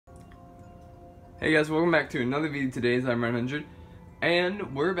Hey guys, welcome back to another video. Today is I'm900,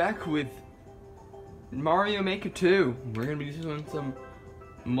 and we're back with Mario Maker 2. We're gonna be doing some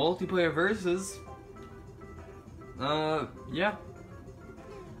multiplayer versus. Yeah.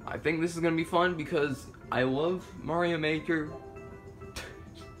 I think this is gonna be fun because I love Mario Maker,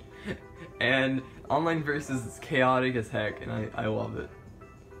 and online versus is chaotic as heck, and I love it.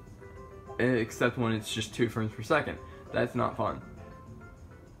 Except when it's just 2 frames per second. That's not fun.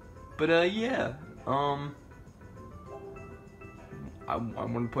 But yeah. I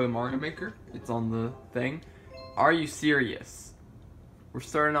want to play Mario Maker. It's on the thing. Are you serious? We're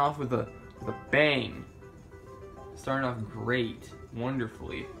starting off with a bang. Starting off great,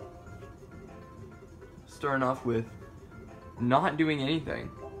 wonderfully. Starting off with not doing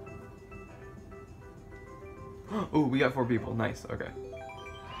anything. Oh, we got 4 people. Nice. Okay.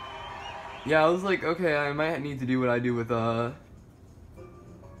 Yeah, I was like, okay, I might need to do what I do with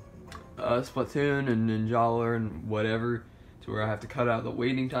Splatoon and Ninjala and whatever, to where I have to cut out the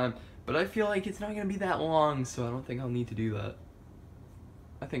waiting time, but I feel like it's not gonna be that long, so I don't think I'll need to do that.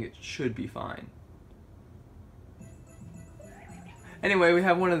 I think it should be fine. Anyway, we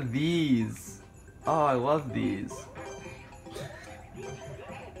have one of these. Oh, I love these.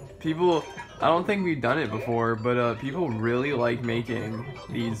 People, I don't think we've done it before, but people really like making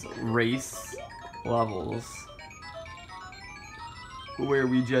these race levels where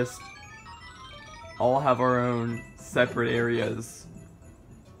we just all have our own separate areas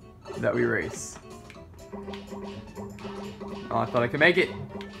that we race. Oh, I thought I could make it.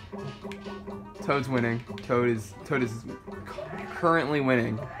 Toad's winning. Toad is currently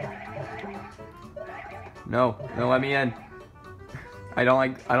winning. No, let me in. I don't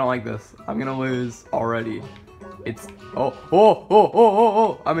like this. I'm gonna lose already. It's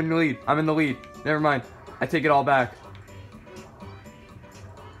oh! I'm in the lead. Never mind. I take it all back.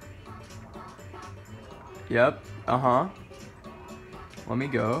 Yep. Let me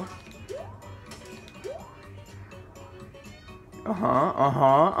go.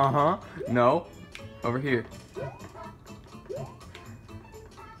 No. Over here.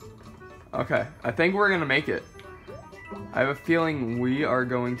 Okay. I think we're gonna make it. I have a feeling we are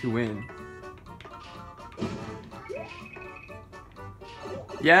going to win.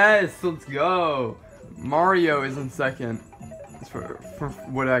 Yes! Let's go! Mario is in second. From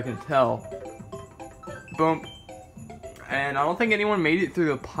what I can tell. Boom. And I don't think anyone made it through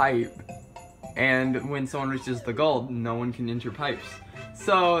the pipe. And when someone reaches the gold, no one can enter pipes.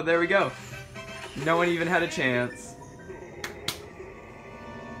 So, there we go. No one even had a chance.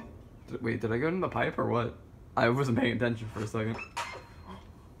 Wait, did I go in the pipe or what? I wasn't paying attention for a second.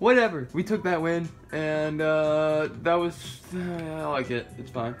 Whatever. We took that win. And, that was... I like it.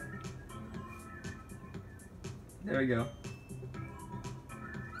 It's fine. There we go.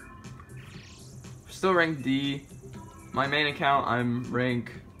 Still rank D. My main account, I'm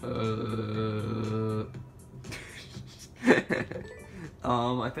rank I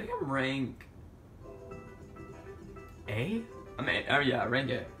think I'm rank A? Yeah,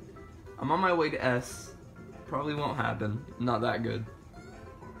 rank A. I'm on my way to S. Probably won't happen. Not that good.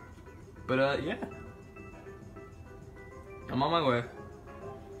 But yeah. I'm on my way.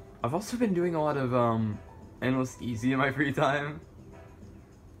 I've also been doing a lot of Endless Easy in my free time.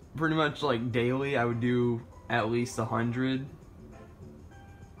 Pretty much like daily I would do at least 100.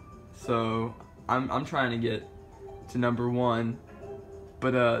 So I'm trying to get to number 1,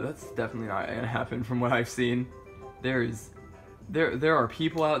 but that's definitely not gonna happen from what I've seen. There are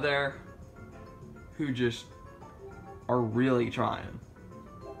people out there who just are really trying.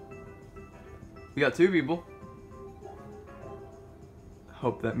 We got 2 people.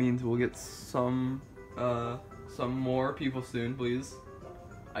 Hope that means we'll get some more people soon, please.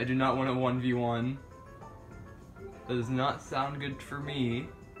 I do not want a 1v1. That does not sound good for me,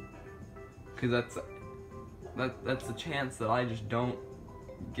 because that's a chance that I just don't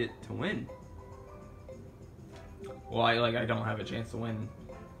get to win. Well, I don't have a chance to win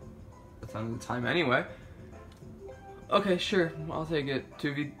a ton of the time anyway. Okay, sure, I'll take it.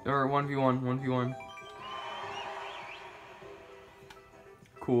 1v1.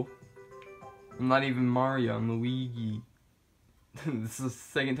 Cool. I'm not even Mario, I'm Luigi. This is the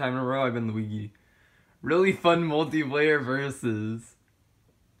second time in a row I've been Luigi. Really fun multiplayer versus.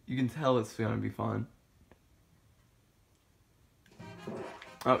 You can tell it's gonna be fun.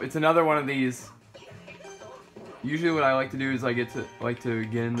 Oh, it's another one of these. Usually what I like to do is I like to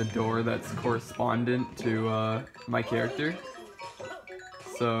get in the door that's correspondent to my character.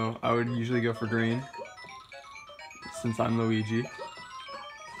 So I would usually go for green, since I'm Luigi.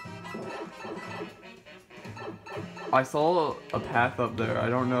 I saw a path up there. I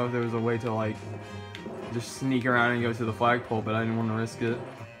don't know if there was a way to like just sneak around and go to the flagpole, but I didn't want to risk it.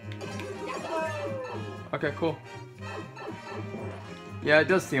 Okay, cool. Yeah, it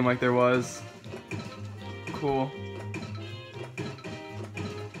does seem like there was. Cool.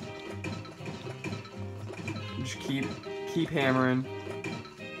 Just keep hammering.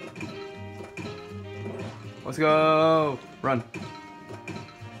 Let's go! Run.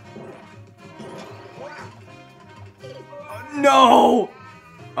 No!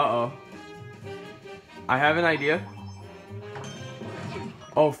 Uh-oh. I have an idea.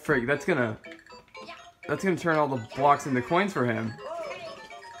 Oh, frick, that's gonna turn all the blocks into coins for him.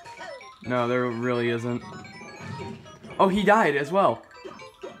 No, there really isn't. Oh, he died as well.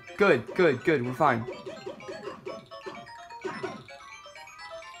 Good, good, good, we're fine.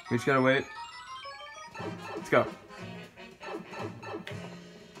 We just gotta wait. Let's go.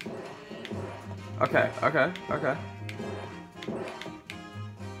 Okay, okay, okay.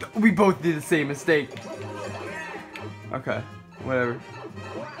 We both did the same mistake. Okay, whatever.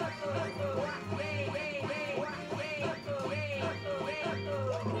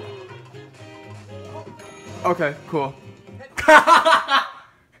 Okay, cool.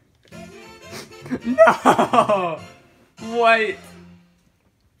 No! What?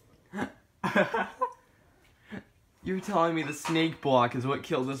 You're telling me the snake block is what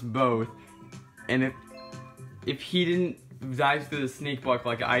killed us both, and if he didn't dive through the snake block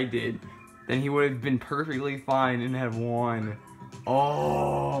like I did, then he would have been perfectly fine and have won.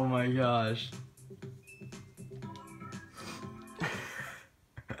 Oh my gosh.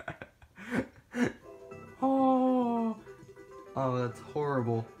 Oh, that's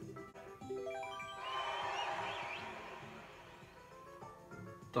horrible.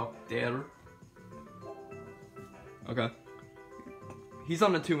 Doctor. Okay. He's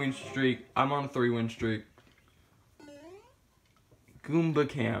on a 2-win streak. I'm on a 3-win streak. Goomba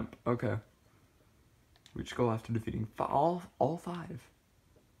Camp. Okay. Reach goal after defeating all 5.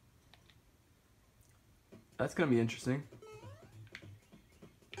 That's gonna be interesting.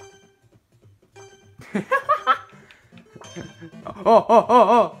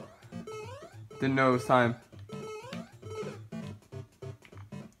 Oh! Didn't know it was time.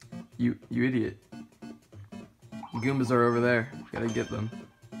 You idiot. The Goombas are over there. Gotta get them.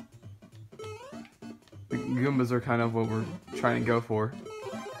 The Goombas are kind of what we're trying to go for.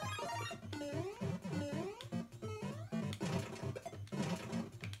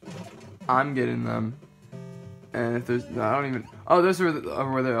 I'm getting them. And if there's... No, I don't even... Oh, those are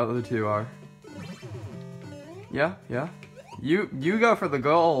where the other 2 are. Yeah, yeah. You go for the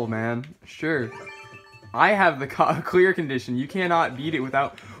goal, man. Sure. I have the clear condition. You cannot beat it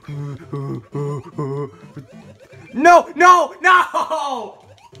without... No! No! No!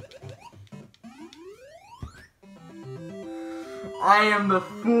 I am the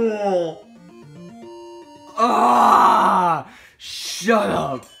fool! Ah! Shut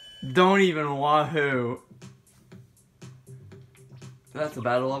up! Don't even wahoo. That's a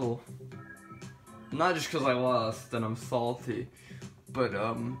bad level. Not just because I lost and I'm salty, but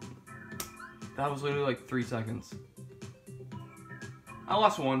that was literally like 3 seconds. I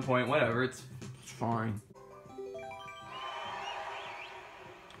lost 1 point, whatever, it's fine.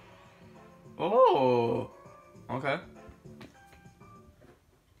 Oh, okay.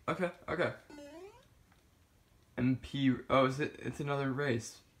 Okay. MP, oh, it's another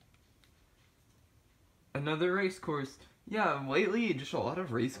race. Another race course. Yeah, lately just a lot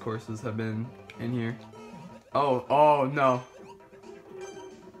of race courses have been in here. Oh no.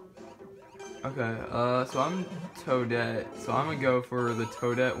 Okay, so I'm Toadette, so I'm gonna go for the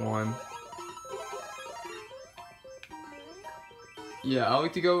Toadette one. Yeah, I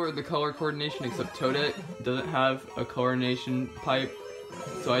like to go with the color coordination, except Toadette doesn't have a coordination pipe,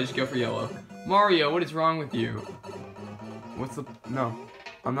 so I just go for yellow. Mario, what is wrong with you? What's the... No,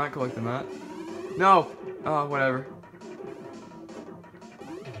 I'm not collecting that. No! Oh, whatever.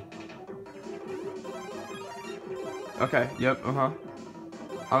 Okay, yep, I'm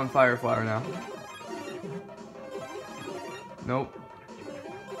a fire flower now. Nope.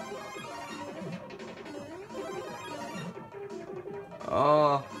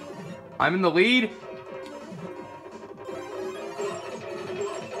 I'm in the lead.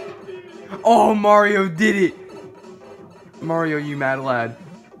 Oh, Mario did it! Mario, you mad lad.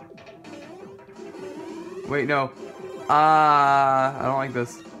 Wait, no. I don't like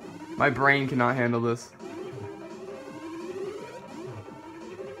this. My brain cannot handle this.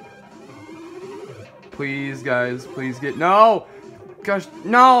 Please, guys, please get... No! Gosh,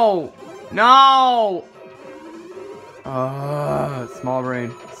 no! No! Small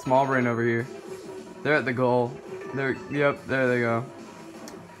brain over here. They're at the goal. There, yep, there they go.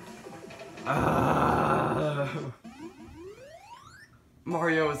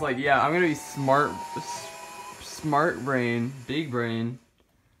 Mario was like, yeah, I'm gonna be smart brain, big brain.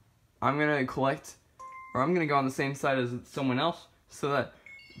 I'm gonna collect, or I'm gonna go on the same side as someone else so that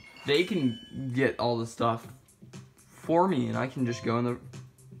they can get all the stuff for me and I can just go in the...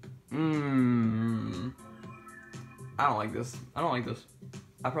 I don't like this. I don't like this.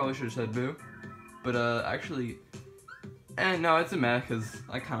 I probably should have said boo. But, actually... no, it's a meh, because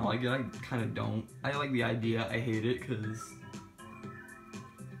I kind of like it. I kind of don't. I like the idea. I hate it, because...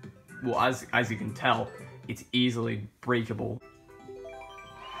 Well, as you can tell, it's easily breakable.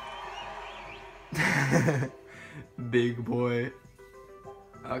 Big boy.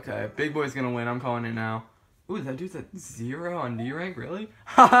 Okay, big boy's gonna win. I'm calling it now. Ooh, that dude's at 0 on D rank? Really?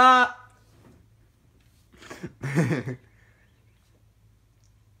 Haha!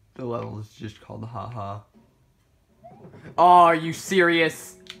 The level is just called haha. Oh, are you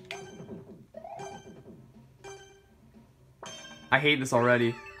serious? I hate this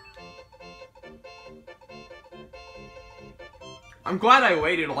already. I'm glad I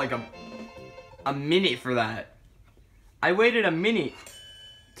waited like a minute for that. I waited a minute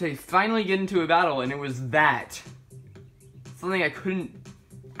to finally get into a battle, and it was that. Something I couldn't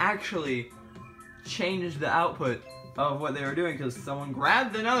actually change the output of what they were doing because someone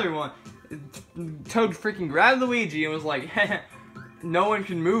grabbed another one. Toad freaking grabbed Luigi and was like, no one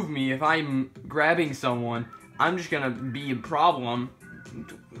can move me if I'm grabbing someone. I'm just gonna be a problem.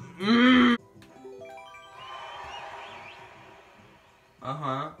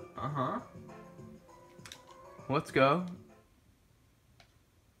 Let's go.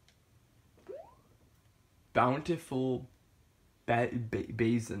 Bountiful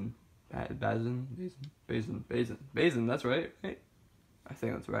basin. Basin, that's right. I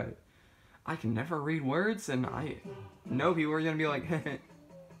think that's right. I can never read words, and I know people are gonna be like,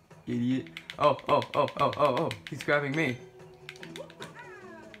 idiot. Oh, he's grabbing me.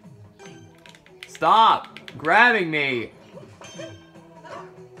 Stop grabbing me.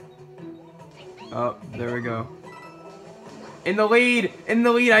 Oh, there we go. In the lead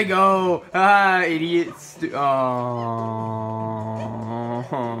I go. Ah, idiots. Oh.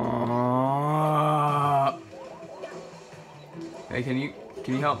 Hey, can you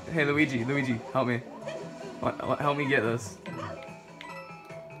help? Hey, Luigi, help me. Help me get this.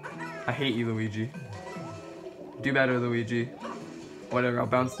 I hate you, Luigi. Do better, Luigi. Whatever, I'll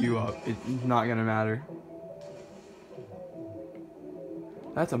bounce you up. It's not gonna matter.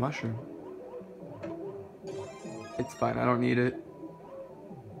 That's a mushroom. It's fine, I don't need it.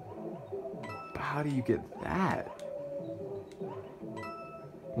 But how do you get that?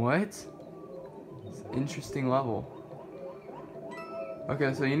 What? It's an interesting level.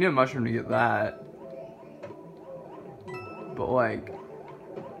 Okay, so you need a mushroom to get that. But like...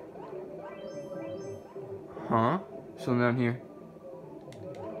 Huh? So down here.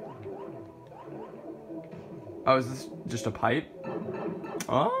 Oh, is this just a pipe?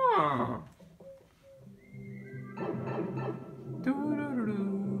 Oh!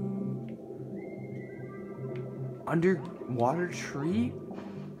 Underwater tree?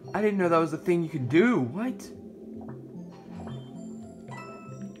 I didn't know that was a thing you could do. What?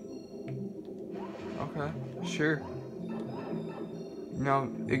 Okay, sure.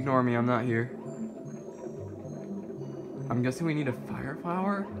 No, ignore me. I'm not here. I'm guessing we need a fire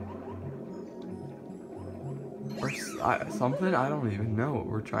flower? Or something? I don't even know what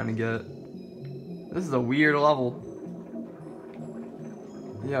we're trying to get. This is a weird level.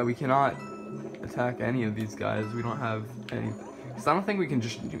 Yeah, we cannot attack any of these guys. We don't have any. Because I don't think we can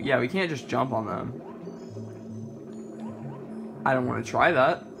just... Yeah, we can't just jump on them. I don't want to try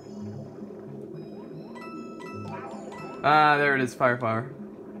that. Ah, there it is. Fire flower.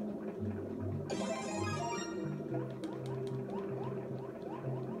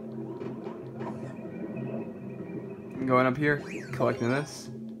 I'm going up here, collecting this.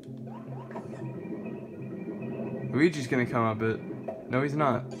 Luigi's gonna come up it. No, he's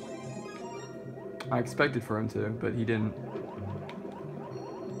not. I expected for him to, but he didn't.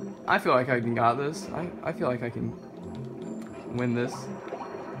 I feel like I got this. I feel like I can win this.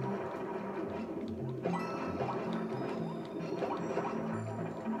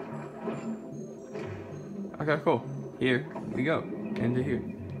 Okay, cool. Here we go. Into here.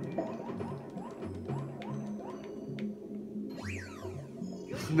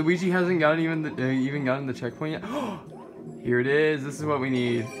 Luigi hasn't gotten even gotten the checkpoint yet. Here it is. This is what we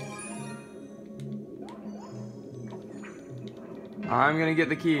need. I'm gonna get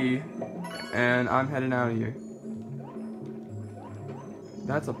the key, and I'm heading out of here.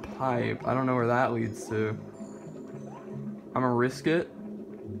 That's a pipe. I don't know where that leads to. I'm gonna risk it.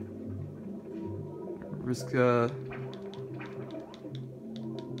 Risk, oh.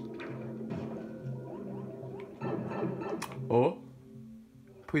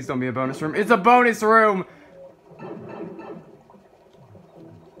 Please don't be a bonus room. It's a bonus room!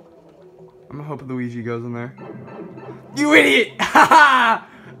 I'm hoping Luigi goes in there. You idiot! Haha!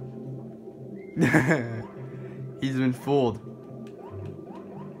 He's been fooled.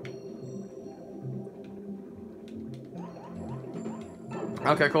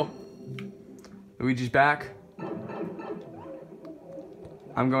 Okay, cool. Luigi's back.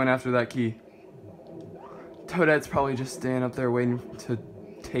 I'm going after that key. Toadette's probably just staying up there waiting to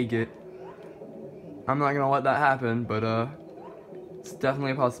take it. I'm not gonna let that happen, but it's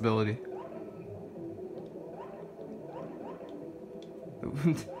definitely a possibility.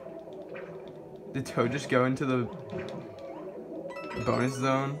 Did Toad just go into the bonus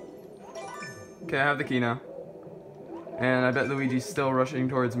zone? Okay, I have the key now. And I bet Luigi's still rushing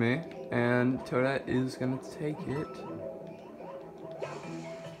towards me. And Toadette is gonna take it.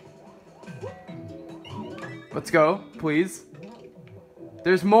 Let's go, please.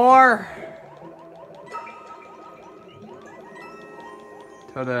 There's more!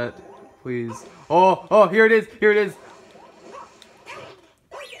 Toadette, please. Oh, here it is, here it is.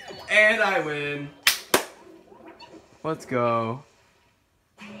 And I win. Let's go.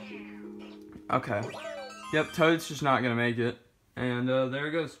 Okay. Yep, Toad's just not gonna make it. And there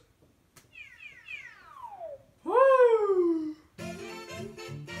it goes. Woo!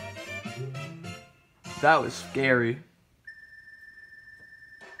 That was scary.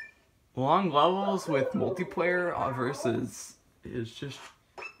 Long levels with multiplayer versus it's just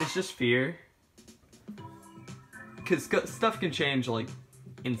fear. Cause stuff can change like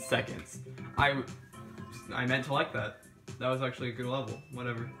in seconds. I meant to like that. That was actually a good level.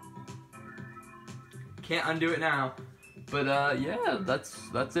 Whatever. Can't undo it now. But yeah, that's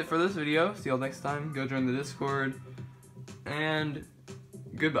it for this video. See y'all next time. Go join the Discord. And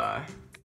goodbye.